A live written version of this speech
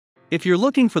If you're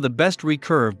looking for the best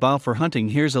recurve bow for hunting,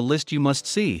 here's a list you must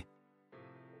see.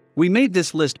 We made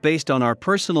this list based on our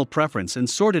personal preference and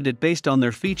sorted it based on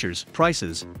their features,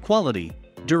 prices, quality,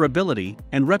 durability,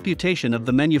 and reputation of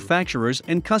the manufacturers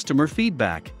and customer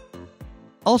feedback.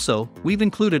 Also, we've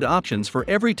included options for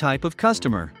every type of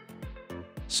customer.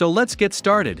 So let's get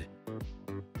started.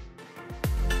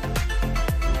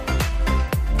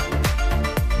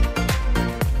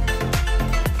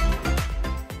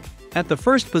 At the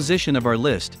first position of our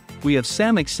list, we have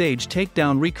Samick Sage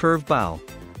Takedown Recurve Bow.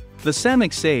 The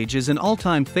Samick Sage is an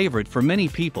all-time favorite for many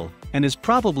people, and is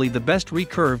probably the best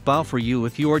recurve bow for you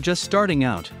if you are just starting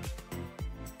out.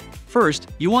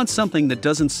 First, you want something that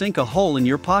doesn't sink a hole in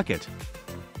your pocket.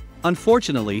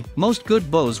 Unfortunately, most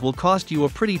good bows will cost you a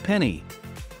pretty penny.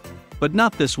 But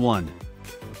not this one.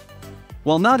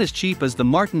 While not as cheap as the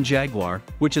Martin Jaguar,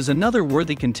 which is another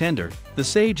worthy contender, the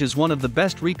Sage is one of the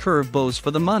best recurve bows for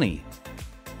the money.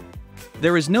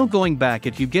 There is no going back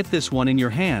if you get this one in your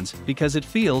hands, because it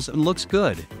feels and looks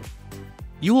good.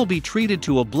 You will be treated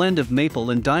to a blend of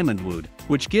maple and diamond wood,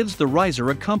 which gives the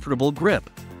riser a comfortable grip.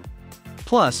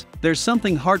 Plus, there's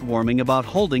something heartwarming about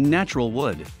holding natural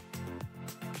wood.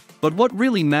 But what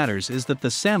really matters is that the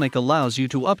Samick allows you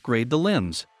to upgrade the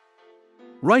limbs.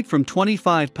 Right from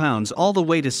 25 pounds all the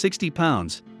way to 60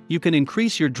 pounds, you can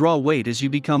increase your draw weight as you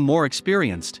become more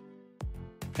experienced.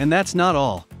 And that's not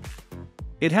all.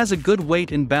 It has a good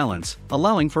weight and balance,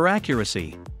 allowing for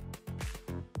accuracy.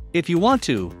 If you want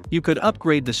to, you could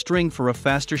upgrade the string for a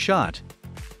faster shot.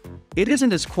 It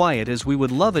isn't as quiet as we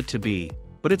would love it to be,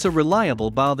 but it's a reliable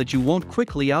bow that you won't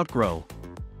quickly outgrow.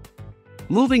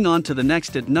 Moving on to the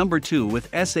next at number 2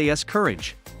 with SAS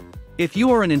Courage. If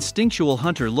you are an instinctual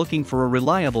hunter looking for a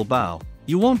reliable bow,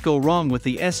 you won't go wrong with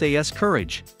the SAS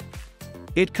Courage.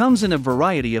 It comes in a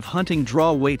variety of hunting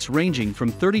draw weights ranging from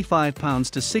 35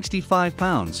 pounds to 65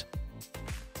 pounds.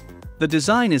 The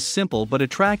design is simple but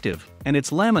attractive, and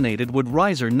its laminated wood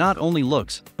riser not only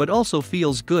looks but also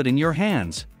feels good in your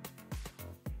hands.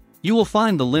 You will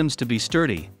find the limbs to be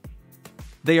sturdy.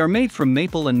 They are made from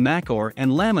maple and macor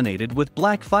and laminated with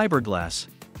black fiberglass.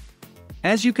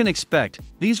 As you can expect,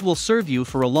 these will serve you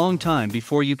for a long time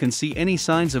before you can see any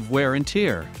signs of wear and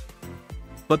tear.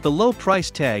 But the low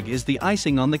price tag is the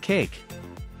icing on the cake.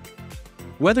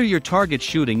 Whether you're target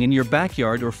shooting in your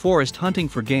backyard or forest hunting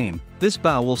for game, this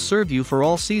bow will serve you for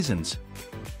all seasons.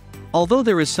 Although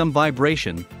there is some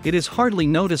vibration, it is hardly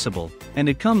noticeable, and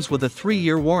it comes with a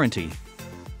 3-year warranty.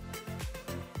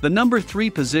 The number 3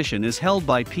 position is held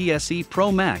by PSE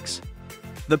Pro Max.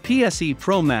 The PSE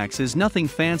Pro Max is nothing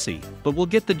fancy, but will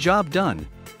get the job done.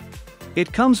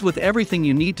 It comes with everything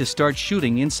you need to start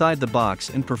shooting inside the box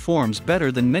and performs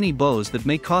better than many bows that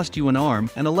may cost you an arm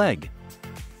and a leg.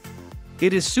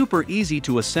 It is super easy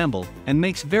to assemble and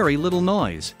makes very little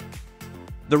noise.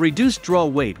 The reduced draw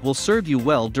weight will serve you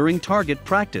well during target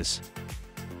practice.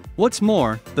 What's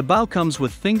more, the bow comes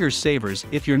with finger savers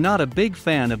if you're not a big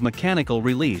fan of mechanical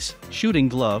release, shooting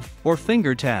glove, or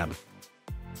finger tab.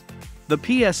 The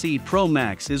PSE Pro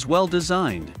Max is well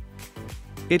designed.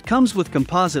 It comes with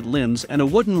composite limbs and a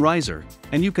wooden riser,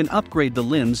 and you can upgrade the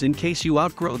limbs in case you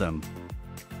outgrow them.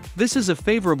 This is a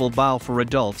favorable bow for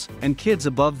adults and kids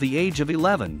above the age of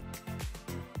 11.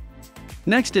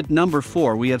 Next at number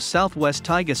 4 we have Southwest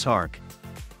Tigershark.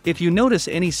 If you notice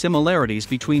any similarities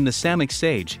between the Samick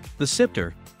Sage, the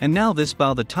Spyder, and now this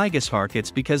bow the Tigershark,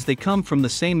 it's because they come from the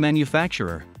same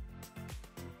manufacturer.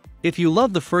 If you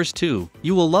love the first two,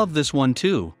 you will love this one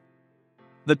too.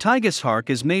 The Tigershark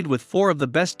is made with 4 of the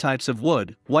best types of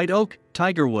wood: white oak,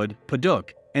 tigerwood, padauk,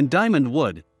 and diamond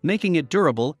wood, making it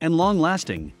durable and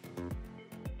long-lasting.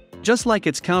 Just like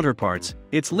its counterparts,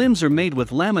 its limbs are made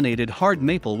with laminated hard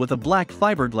maple with a black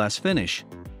fiberglass finish.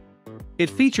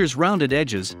 It features rounded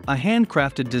edges, a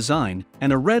handcrafted design,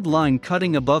 and a red line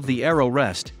cutting above the arrow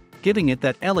rest, giving it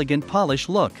that elegant polish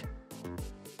look.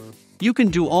 You can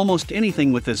do almost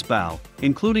anything with this bow,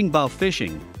 including bow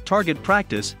fishing, target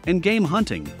practice, and game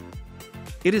hunting.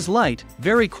 It is light,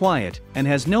 very quiet, and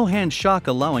has no hand shock,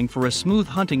 allowing for a smooth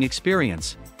hunting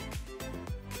experience.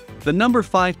 The number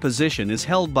 5 position is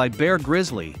held by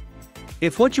Grizzly.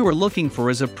 If what you are looking for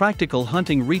is a practical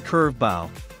hunting recurve bow,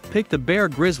 pick the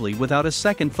Grizzly without a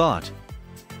second thought.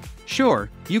 Sure,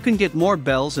 you can get more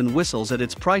bells and whistles at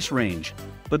its price range,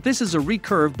 but this is a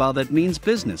recurve bow that means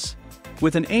business.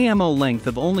 With an AMO length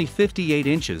of only 58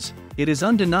 inches, it is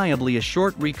undeniably a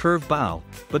short recurve bow,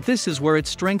 but this is where its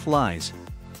strength lies.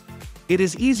 It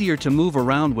is easier to move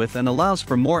around with and allows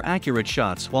for more accurate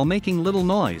shots while making little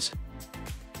noise.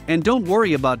 And don't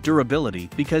worry about durability,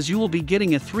 because you will be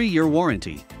getting a 3-year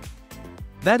warranty.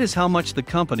 That is how much the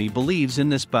company believes in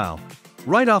this bow.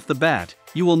 Right off the bat,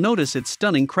 you will notice its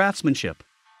stunning craftsmanship.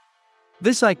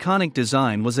 This iconic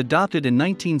design was adopted in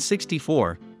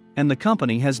 1964, and the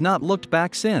company has not looked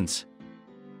back since.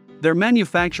 Their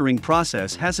manufacturing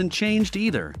process hasn't changed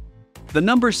either. The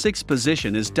number 6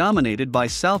 position is dominated by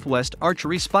Southwest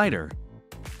Archery Spyder.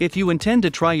 If you intend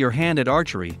to try your hand at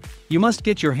archery, you must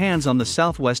get your hands on the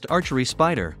Southwest Archery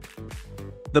Spyder.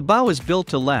 The bow is built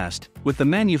to last, with the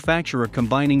manufacturer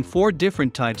combining 4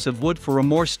 different types of wood for a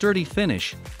more sturdy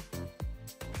finish.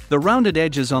 The rounded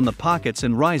edges on the pockets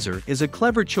and riser is a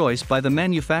clever choice by the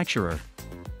manufacturer.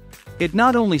 It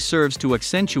not only serves to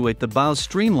accentuate the bow's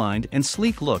streamlined and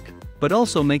sleek look, but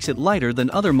also makes it lighter than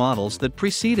other models that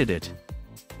preceded it.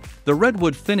 The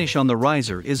redwood finish on the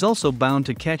riser is also bound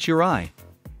to catch your eye.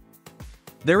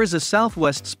 There is a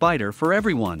Southwest Spyder for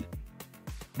everyone.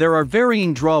 There are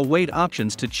varying draw weight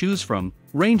options to choose from,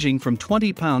 ranging from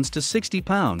 20 pounds to 60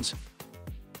 pounds.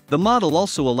 The model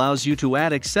also allows you to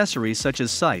add accessories such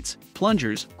as sights,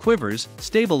 plungers, quivers,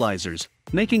 stabilizers,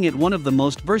 making it one of the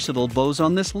most versatile bows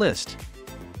on this list.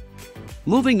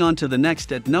 Moving on to the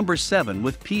next at number 7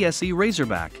 with PSE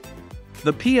Razorback.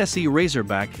 The PSE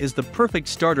Razorback is the perfect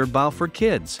starter bow for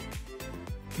kids.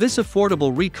 This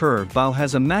affordable recurve bow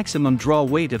has a maximum draw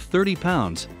weight of 30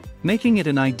 pounds, making it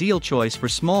an ideal choice for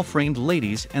small-framed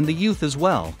ladies and the youth as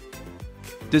well.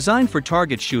 Designed for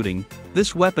target shooting,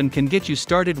 this weapon can get you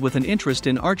started with an interest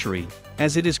in archery,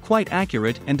 as it is quite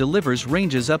accurate and delivers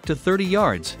ranges up to 30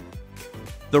 yards.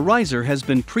 The riser has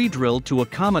been pre-drilled to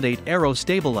accommodate arrow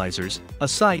stabilizers, a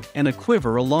sight and a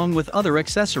quiver along with other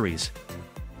accessories.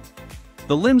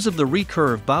 The limbs of the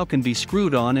recurve bow can be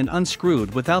screwed on and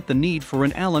unscrewed without the need for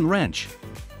an Allen wrench.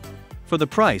 For the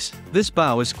price, this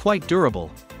bow is quite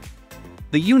durable.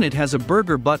 The unit has a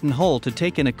burger button hole to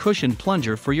take in a cushioned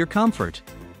plunger for your comfort.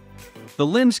 The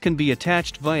limbs can be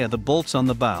attached via the bolts on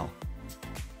the bow.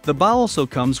 The bow also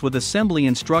comes with assembly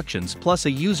instructions plus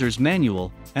a user's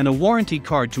manual and a warranty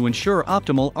card to ensure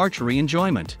optimal archery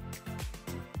enjoyment.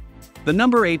 The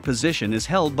number 8 position is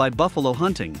held by Buffalo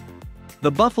Hunting.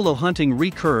 The Buffalo Hunting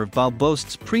Recurve Bow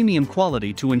boasts premium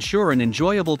quality to ensure an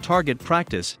enjoyable target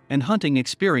practice and hunting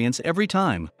experience every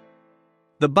time.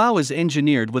 The bow is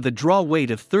engineered with a draw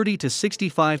weight of 30 to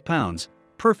 65 pounds,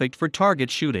 perfect for target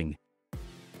shooting.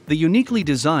 The uniquely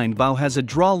designed bow has a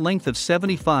draw length of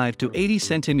 75 to 80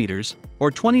 centimeters,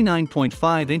 or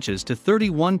 29.5 inches to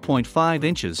 31.5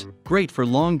 inches, great for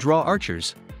long draw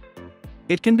archers.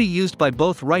 It can be used by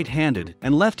both right-handed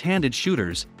and left-handed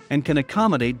shooters, and can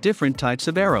accommodate different types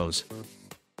of arrows.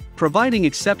 Providing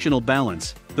exceptional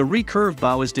balance, the recurve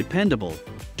bow is dependable,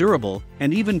 durable,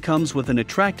 and even comes with an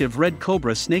attractive red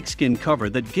cobra snakeskin cover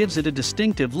that gives it a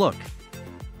distinctive look.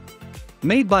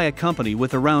 Made by a company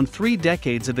with around 3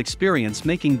 decades of experience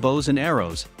making bows and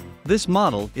arrows, this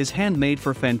model is handmade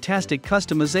for fantastic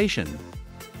customization.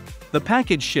 The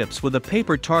package ships with a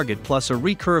paper target plus a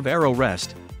recurve arrow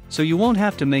rest, so you won't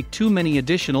have to make too many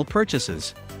additional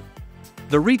purchases.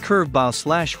 The recurve bow /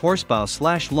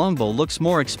 horsebow / longbow looks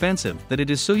more expensive, but it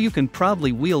is so you can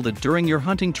proudly wield it during your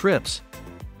hunting trips.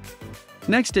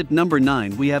 Next at number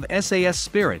 9 we have SAS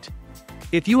Spirit.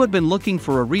 If you had been looking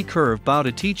for a recurve bow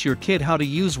to teach your kid how to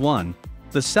use one,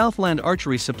 the Southland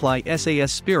Archery Supply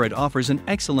SAS Spirit offers an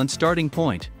excellent starting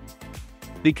point.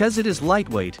 Because it is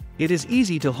lightweight, it is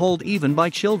easy to hold even by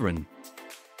children.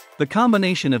 The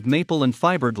combination of maple and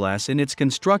fiberglass in its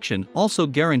construction also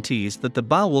guarantees that the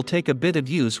bow will take a bit of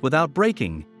use without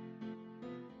breaking.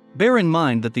 Bear in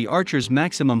mind that the archer's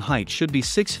maximum height should be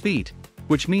 6 feet,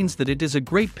 which means that it is a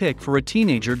great pick for a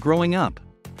teenager growing up.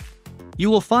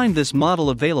 You will find this model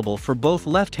available for both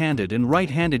left-handed and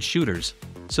right-handed shooters,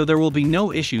 so there will be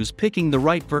no issues picking the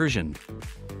right version.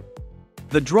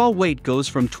 The draw weight goes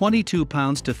from 22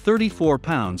 pounds to 34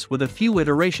 pounds with a few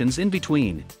iterations in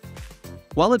between.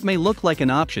 While it may look like an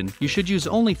option you should use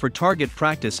only for target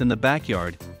practice in the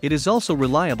backyard, it is also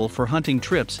reliable for hunting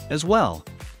trips as well.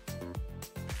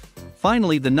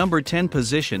 Finally, the number 10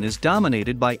 position is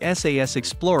dominated by SAS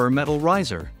Explorer Metal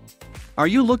Riser. Are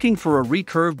you looking for a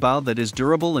recurve bow that is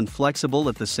durable and flexible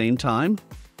at the same time?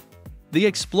 The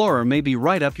Explorer may be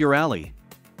right up your alley.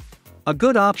 A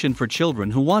good option for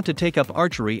children who want to take up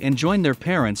archery and join their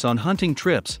parents on hunting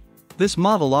trips, this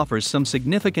model offers some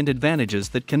significant advantages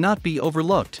that cannot be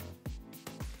overlooked.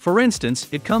 For instance,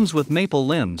 it comes with maple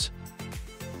limbs.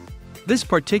 This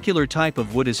particular type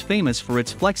of wood is famous for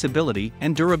its flexibility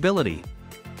and durability.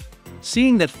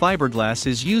 Seeing that fiberglass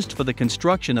is used for the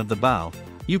construction of the bow,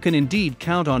 you can indeed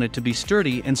count on it to be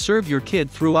sturdy and serve your kid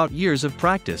throughout years of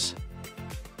practice.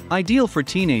 Ideal for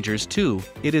teenagers too,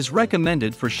 it is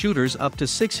recommended for shooters up to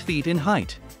 6 feet in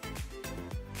height.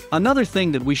 Another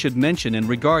thing that we should mention in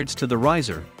regards to the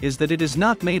riser is that it is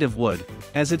not made of wood,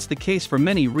 as it's the case for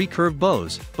many recurve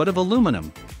bows, but of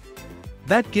aluminum.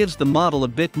 That gives the model a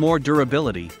bit more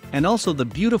durability, and also the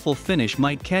beautiful finish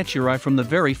might catch your eye from the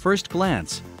very first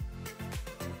glance.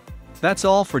 That's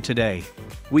all for today.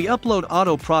 We upload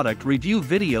auto product review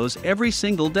videos every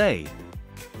single day.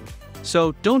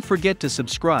 So don't forget to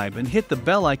subscribe and hit the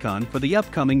bell icon for the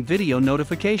upcoming video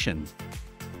notification.